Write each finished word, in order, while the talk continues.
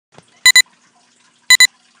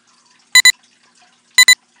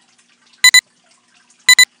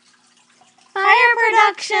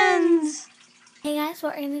Productions! Hey guys,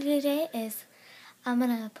 what we're going to do today is I'm going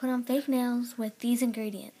to put on fake nails with these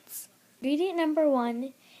ingredients. Ingredient number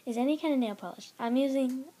 1 is any kind of nail polish. I'm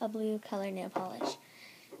using a blue colored nail polish.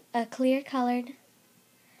 A clear colored,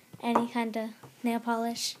 any kind of nail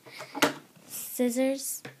polish,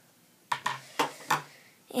 scissors,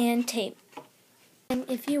 and tape. And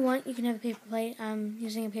if you want, you can have a paper plate. I'm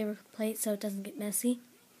using a paper plate so it doesn't get messy.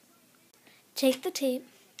 Take the tape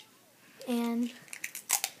and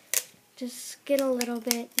just get a little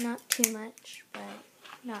bit, not too much, but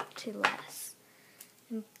not too less.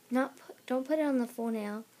 And don't put it on the full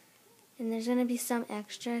nail. And there's going to be some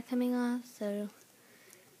extra coming off, so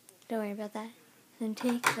don't worry about that. Then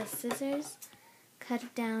take the scissors, cut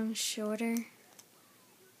it down shorter.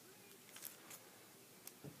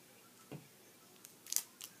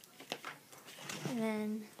 And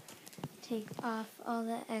then take off all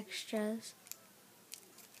the extras.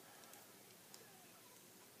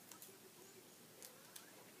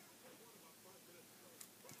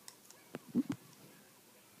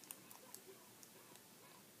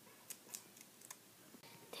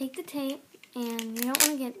 Take the tape, and you don't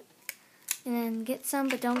want to get some,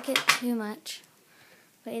 but don't get too much.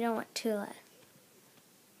 But you don't want too less.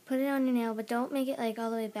 Put it on your nail, but don't make it like all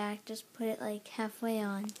the way back. Just put it like halfway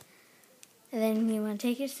on. And then you want to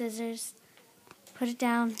take your scissors, put it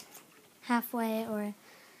down halfway or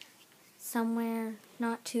somewhere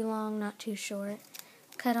not too long, not too short.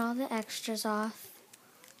 Cut all the extras off.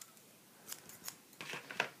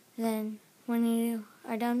 Then when you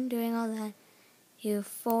are done doing all that, you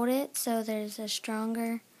fold it so there's a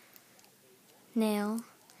stronger nail.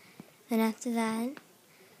 Then after that,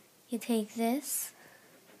 you take this.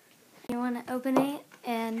 You want to open it,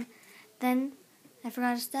 and then I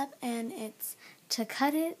forgot a step, and it's to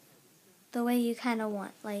cut it the way you kind of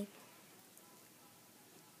want, like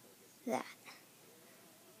that.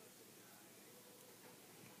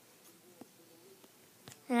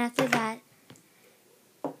 And after that,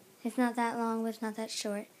 it's not that long, but it's not that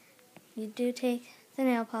short. You do take the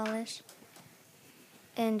nail polish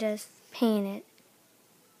and just paint it.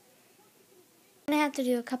 I'm going to have to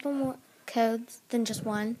do a couple more coats than just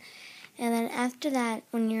one. And then after that,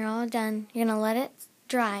 when you're all done, you're going to let it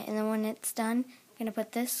dry. And then when it's done, you're going to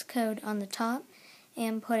put this coat on the top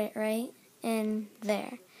and put it right in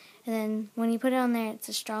there. And then when you put it on there,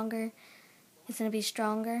 it's going to be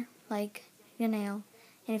stronger, like your nail.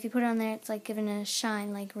 And if you put it on there, it's like giving it a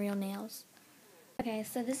shine like real nails. Okay,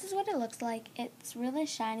 so this is what it looks like. It's really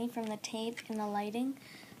shiny from the tape and the lighting,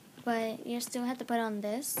 but you still have to put on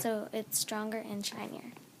this so it's stronger and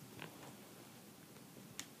shinier.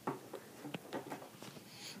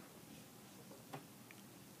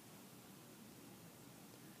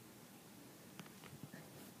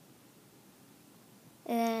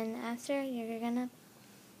 And then after, you're gonna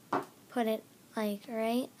put it like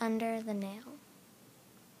right under the nail.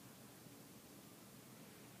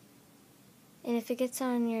 And if it gets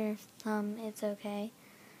on your thumb, it's okay,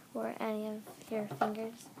 or any of your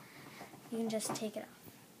fingers, you can just take it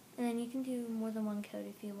off. And then you can do more than one coat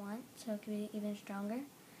if you want, so it can be even stronger.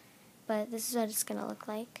 But this is what it's going to look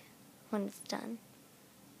like when it's done.